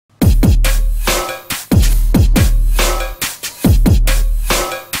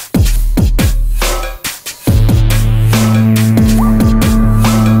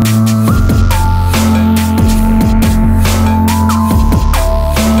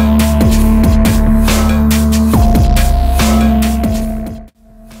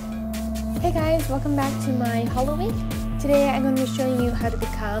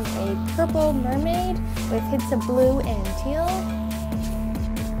become a purple mermaid with hints of blue and teal.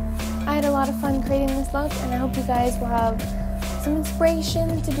 I had a lot of fun creating this look, and I hope you guys will have some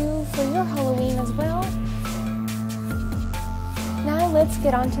inspiration to do for your Halloween as well. Now let's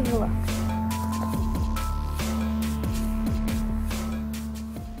get on to the look.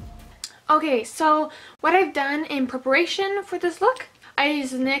 Okay, so what I've done in preparation for this look, I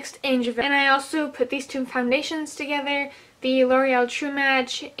used the NYX Angel, and I also put these two foundations together, the L'Oreal True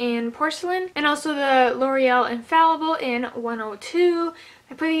Match in Porcelain, and also the L'Oreal Infallible in 102.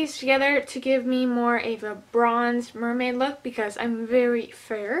 I put these together to give me more of a bronze mermaid look because I'm very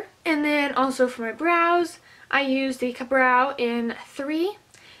fair. And then also for my brows, I used the Covergirl in 3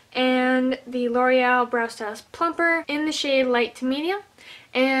 and the L'Oreal Brow Styles Plumper in the shade Light to Medium.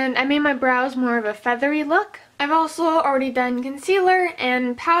 And I made my brows more of a feathery look. I've also already done concealer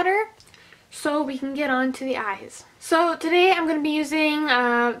and powder, so we can get on to the eyes. So today I'm going to be using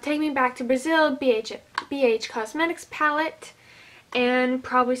Take Me Back to Brazil BH Cosmetics palette, and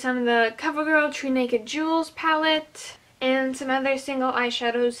probably some of the Covergirl True Naked Jewels palette, and some other single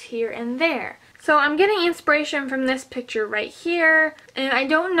eyeshadows here and there. So I'm getting inspiration from this picture right here, and I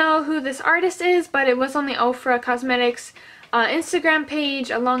don't know who this artist is, but it was on the Ofra Cosmetics Instagram page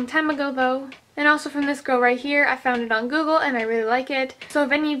a long time ago though. And also from this girl right here, I found it on Google and I really like it. So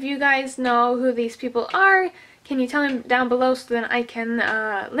if any of you guys know who these people are, can you tell me down below so then I can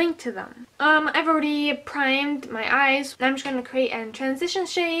link to them. I've already primed my eyes. I'm just going to create a transition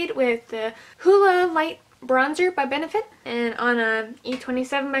shade with the Hoola Light Bronzer by Benefit and on a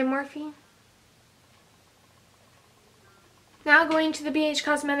E27 by Morphe. Now going to the BH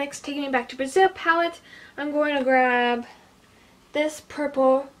Cosmetics Taking Me Back to Brazil palette, I'm going to grab this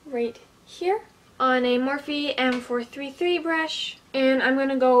purple right here on a Morphe M433 brush, and I'm going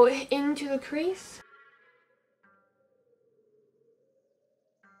to go into the crease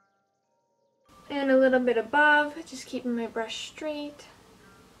and a little bit above, just keeping my brush straight.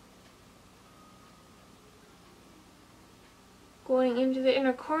 Going into the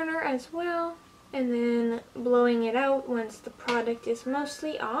inner corner as well, and then blowing it out once the product is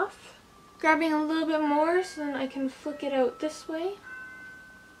mostly off. Grabbing a little bit more so then I can flick it out this way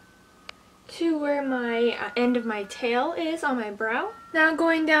to where my end of my tail is on my brow. Now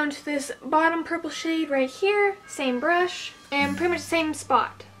going down to this bottom purple shade right here, same brush, and pretty much the same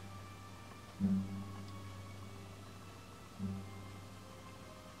spot.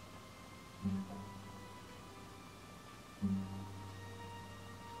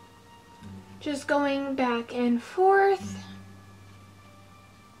 Just going back and forth.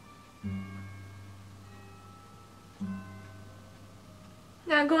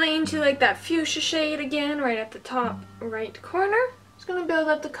 Now going into like that fuchsia shade again, right at the top right corner. Just going to build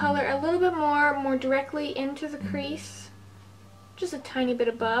up the color a little bit more directly into the crease. Just a tiny bit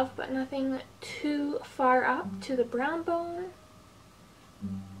above, but nothing too far up to the brown bone.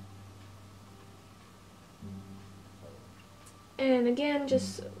 And again,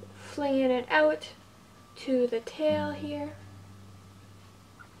 just flinging it out to the tail here.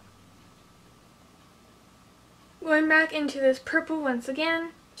 Going back into this purple once again,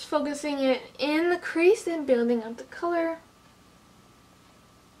 just focusing it in the crease and building up the color.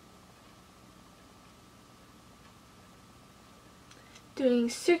 Doing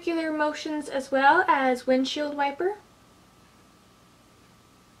circular motions as well as windshield wiper.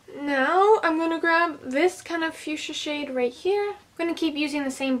 Now I'm going to grab this kind of fuchsia shade right here. I'm going to keep using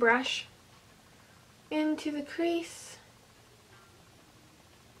the same brush into the crease.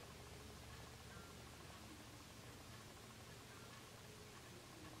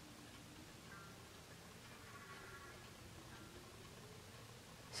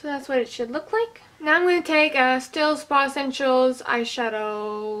 So that's what it should look like. Now I'm going to take a Still Spa Essentials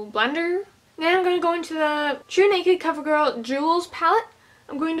eyeshadow blender. Then I'm going to go into the True Naked Covergirl Jewels palette.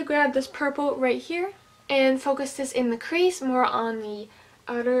 I'm going to grab this purple right here and focus this in the crease, more on the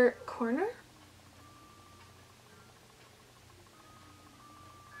outer corner.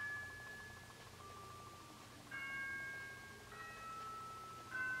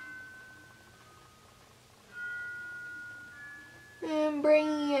 And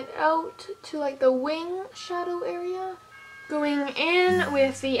bringing it out to like the wing shadow area. Going in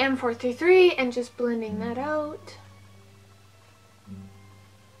with the M433 and just blending that out.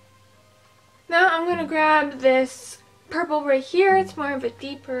 Now I'm going to grab this purple right here. It's more of a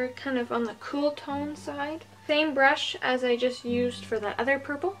deeper, kind of on the cool tone side. Same brush as I just used for that other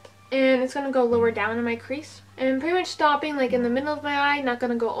purple. And it's going to go lower down in my crease. And pretty much stopping like in the middle of my eye, not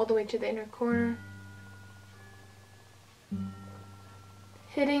going to go all the way to the inner corner.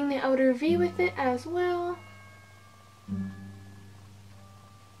 Hitting the outer V with it as well.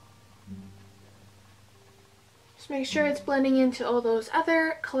 Just make sure it's blending into all those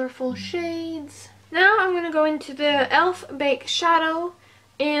other colorful shades. Now I'm going to go into the e.l.f. Baked Shadow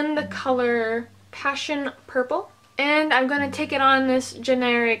in the color Passion Purple. And I'm going to take it on this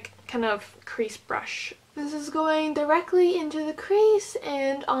generic kind of crease brush. This is going directly into the crease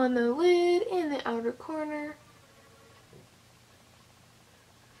and on the lid in the outer corner.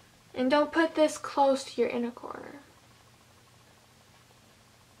 And don't put this close to your inner corner.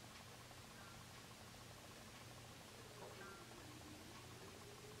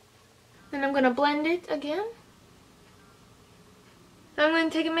 Then I'm going to blend it again. Now I'm going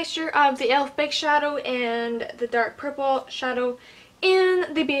to take a mixture of the e.l.f. Baked Shadow and the dark purple shadow in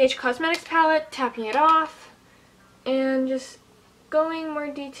the BH Cosmetics palette, tapping it off, and just going more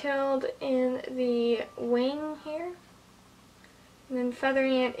detailed in the wing here, and then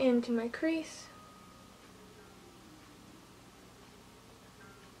feathering it into my crease.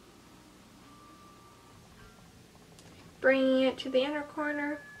 Bringing it to the inner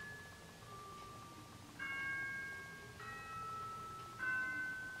corner.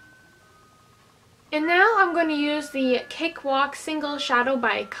 And now I'm going to use the Cakewalk Single Shadow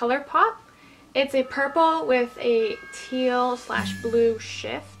by ColourPop. It's a purple with a teal/blue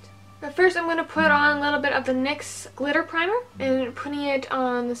shift. But first I'm going to put on a little bit of the NYX glitter primer and putting it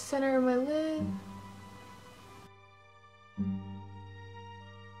on the center of my lid.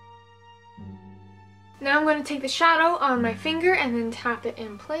 Now I'm going to take the shadow on my finger and then tap it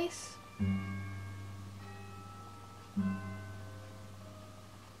in place.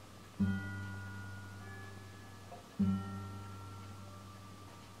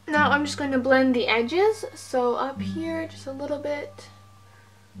 Now I'm just going to blend the edges, so up here just a little bit.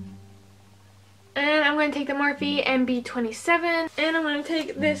 And I'm going to take the Morphe MB27 and I'm going to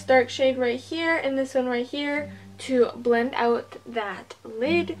take this dark shade right here and this one right here to blend out that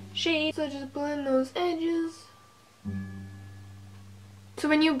lid shade. So just blend those edges. So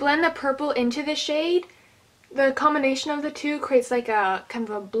when you blend the purple into the shade, the combination of the two creates like a kind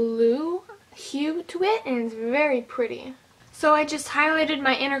of a blue hue to it, and it's very pretty. So I just highlighted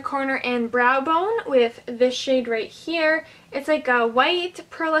my inner corner and brow bone with this shade right here. It's like a white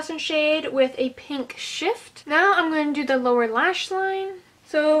pearlescent shade with a pink shift. Now I'm going to do the lower lash line.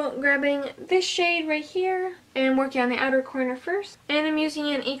 So grabbing this shade right here and working on the outer corner first. And I'm using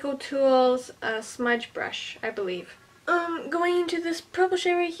an EcoTools smudge brush, I believe. Going into this purple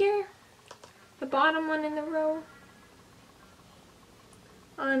shade right here. The bottom one in the row.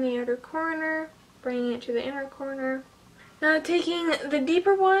 On the outer corner. Bringing it to the inner corner. Now taking the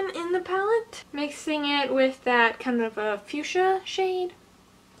deeper one in the palette, mixing it with that kind of a fuchsia shade,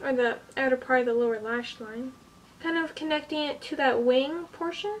 or the outer part of the lower lash line. Kind of connecting it to that wing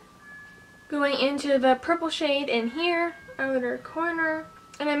portion. Going into the purple shade in here, outer corner.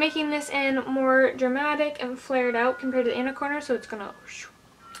 And I'm making this in more dramatic and flared out compared to the inner corner, so it's gonna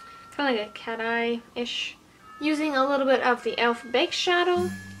kind of like a cat eye-ish. Using a little bit of the e.l.f. Baked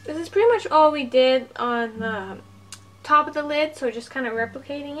Shadow. This is pretty much all we did on the top of the lid, so just kind of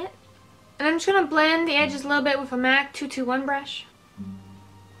replicating it. And I'm just going to blend the edges a little bit with a MAC 221 brush.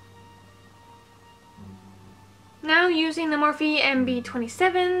 Now using the Morphe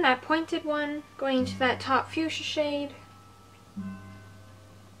MB27, that pointed one, going into that top fuchsia shade.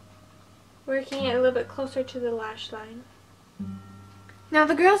 Working it a little bit closer to the lash line. Now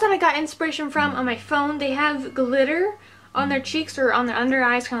the girls that I got inspiration from on my phone, they have glitter on their cheeks or on their under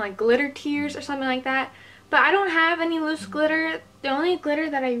eyes, kind of like glitter tears or something like that. But I don't have any loose glitter. The only glitter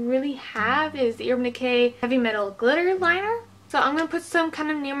that I really have is the Urban Decay Heavy Metal Glitter Liner. So I'm going to put some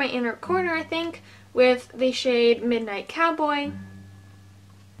kind of near my inner corner, I think, with the shade Midnight Cowboy.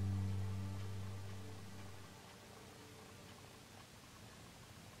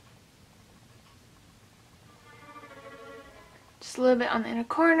 Just a little bit on the inner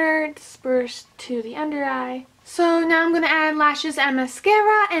corner, dispersed to the under eye. So now I'm going to add lashes and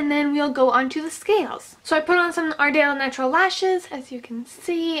mascara, and then we'll go on to the scales. So I put on some Ardell Natural lashes, as you can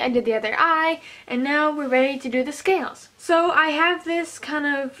see. I did the other eye, and now we're ready to do the scales. So I have this kind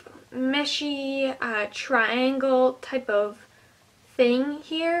of meshy triangle type of thing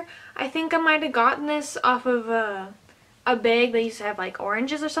here. I think I might have gotten this off of a bag that used to have like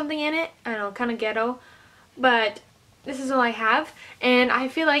oranges or something in it. I don't know, kind of ghetto. But this is all I have, and I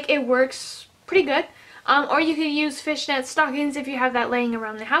feel like it works pretty good. Or you could use fishnet stockings if you have that laying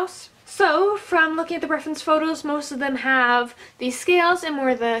around the house. So, from looking at the reference photos, most of them have these scales in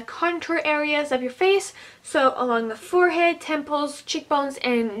more the contour areas of your face. So, along the forehead, temples, cheekbones,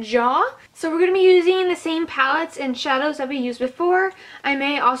 and jaw. So, we're going to be using the same palettes and shadows that we used before. I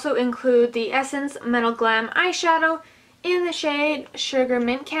may also include the Essence Metal Glam eyeshadow in the shade Sugar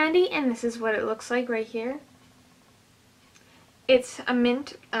Mint Candy. And this is what it looks like right here. It's a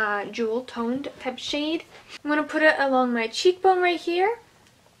mint jewel toned type shade. I'm going to put it along my cheekbone right here.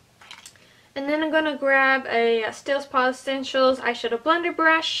 And then I'm going to grab a Still Spa Essentials eyeshadow blender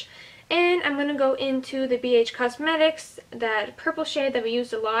brush. And I'm going to go into the BH Cosmetics, that purple shade that we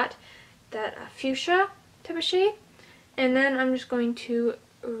used a lot, that fuchsia type of shade. And then I'm just going to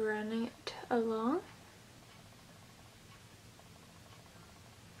run it along.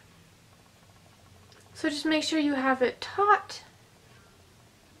 So just make sure you have it taut.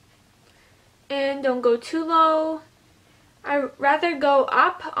 And don't go too low. I'd rather go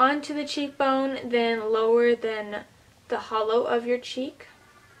up onto the cheekbone than lower than the hollow of your cheek.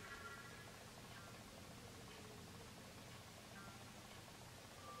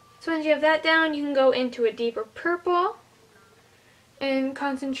 So once you have that down, you can go into a deeper purple and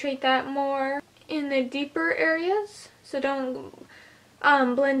concentrate that more in the deeper areas. So don't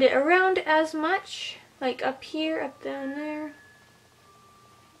blend it around as much, like up here, up down there.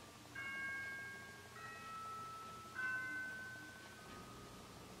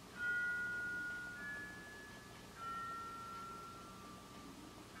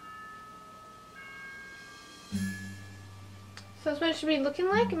 So that's what it should be looking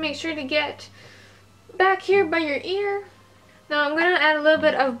like. Make sure to get back here by your ear. Now I'm going to add a little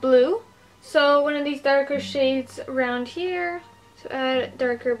bit of blue. So one of these darker shades around here. So add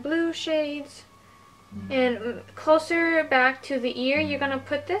darker blue shades. And closer back to the ear, you're going to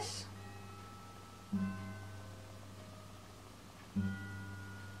put this.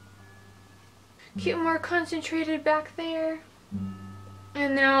 Keep more concentrated back there.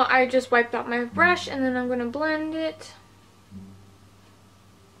 And now I just wiped out my brush and then I'm going to blend it.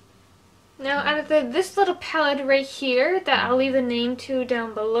 Now out of this little palette right here that I'll leave the name to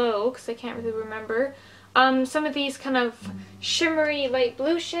down below because I can't really remember, some of these kind of shimmery light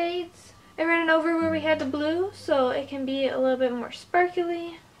blue shades, I ran it over where we had the blue so it can be a little bit more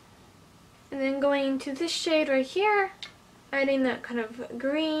sparkly. And then going into this shade right here, adding that kind of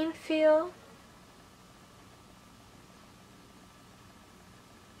green feel.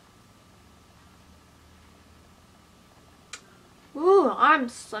 Ooh, I'm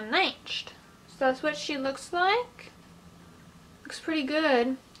snatched. So that's what she looks like. Looks pretty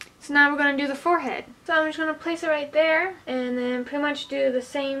good. So now we're going to do the forehead. So I'm just going to place it right there and then pretty much do the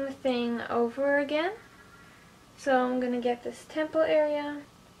same thing over again. So I'm going to get this temple area.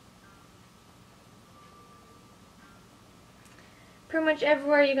 Pretty much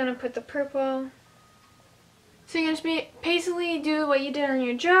everywhere you're going to put the purple. So you're going to basically do what you did on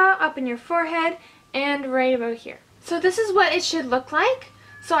your jaw, up in your forehead, and right about here. So this is what it should look like.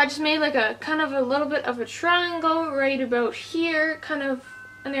 So I just made like a kind of a little bit of a triangle right about here, kind of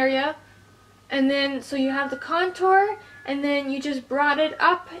an area. And then so you have the contour and then you just brought it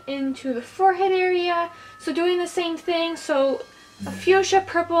up into the forehead area. So doing the same thing, so a fuchsia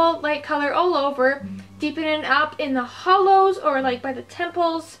purple light color all over, deepening up in the hollows or like by the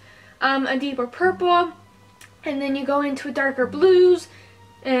temples, a deeper purple, and then you go into darker blues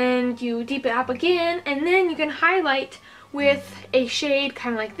and you deepen it up again, and then you can highlight with a shade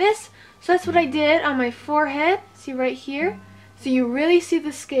kind of like this. So that's what I did on my forehead. See right here? So you really see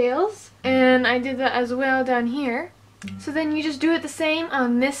the scales, and I did that as well down here. So then you just do it the same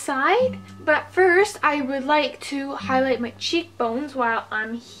on this side. But first I would like to highlight my cheekbones while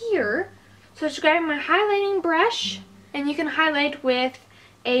I'm here. So just grab my highlighting brush, and you can highlight with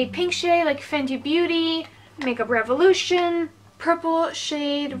a pink shade like Fenty Beauty, Makeup Revolution, purple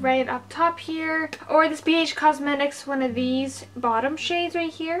shade right up top here, or this BH Cosmetics, one of these bottom shades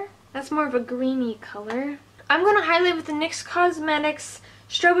right here. That's more of a greeny color. I'm going to highlight with the NYX Cosmetics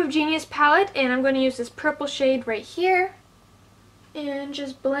Strobe of Genius palette, and I'm going to use this purple shade right here and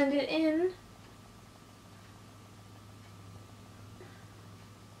just blend it in.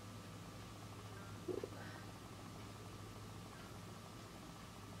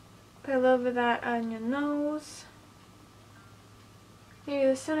 Put a little bit of that on your nose. Maybe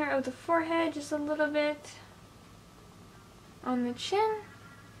the center of the forehead, just a little bit on the chin.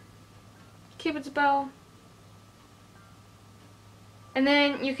 Cupid's bow. And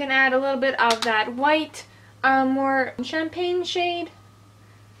then you can add a little bit of that white, more champagne shade,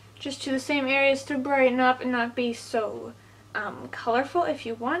 just to the same areas to brighten up and not be so colorful if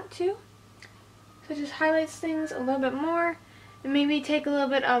you want to. So it just highlights things a little bit more, and maybe take a little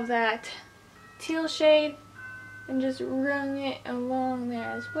bit of that teal shade and just run it along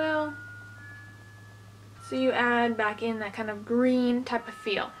there as well. So you add back in that kind of green type of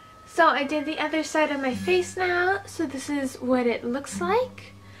feel. So I did the other side of my face now, so this is what it looks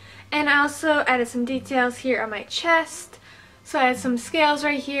like. And I also added some details here on my chest. So I had some scales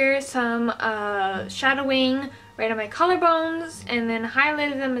right here, some shadowing right on my collarbones and then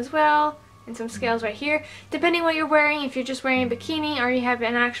highlighted them as well. And some scales right here. Depending what you're wearing, if you're just wearing a bikini or you have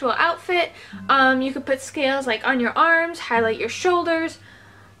an actual outfit, you could put scales like on your arms, highlight your shoulders,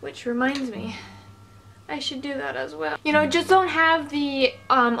 which reminds me, I should do that as well. You know, just don't have the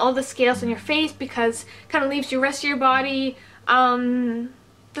all the scales on your face because it kind of leaves your rest of your body doesn't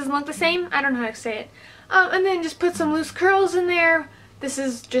look the same. I don't know how to say it. And then just put some loose curls in there. This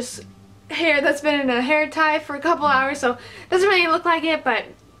is just hair that's been in a hair tie for a couple hours, so it doesn't really look like it, but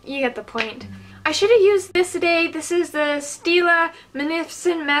you get the point. I should have used this today. This is the Stila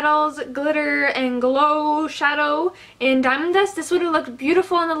Magnificent Metals Glitter and Glow Shadow in Diamond Dust. This would have looked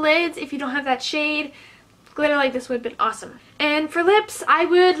beautiful on the lids if you don't have that shade. Glitter like this would have been awesome. And for lips, I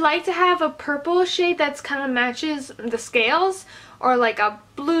would like to have a purple shade that's kind of matches the scales, or like a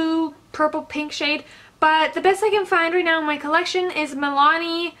blue, purple, pink shade. But the best I can find right now in my collection is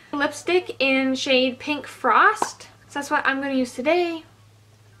Milani lipstick in shade Pink Frost. So that's what I'm going to use today.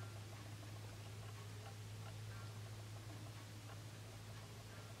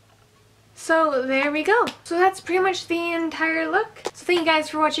 So there we go. So that's pretty much the entire look. So thank you guys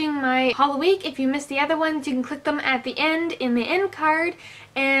for watching my Halloweek. If you missed the other ones, you can click them at the end in the end card.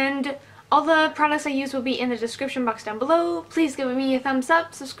 And all the products I use will be in the description box down below. Please give me a thumbs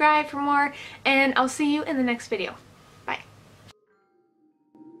up, subscribe for more, and I'll see you in the next video.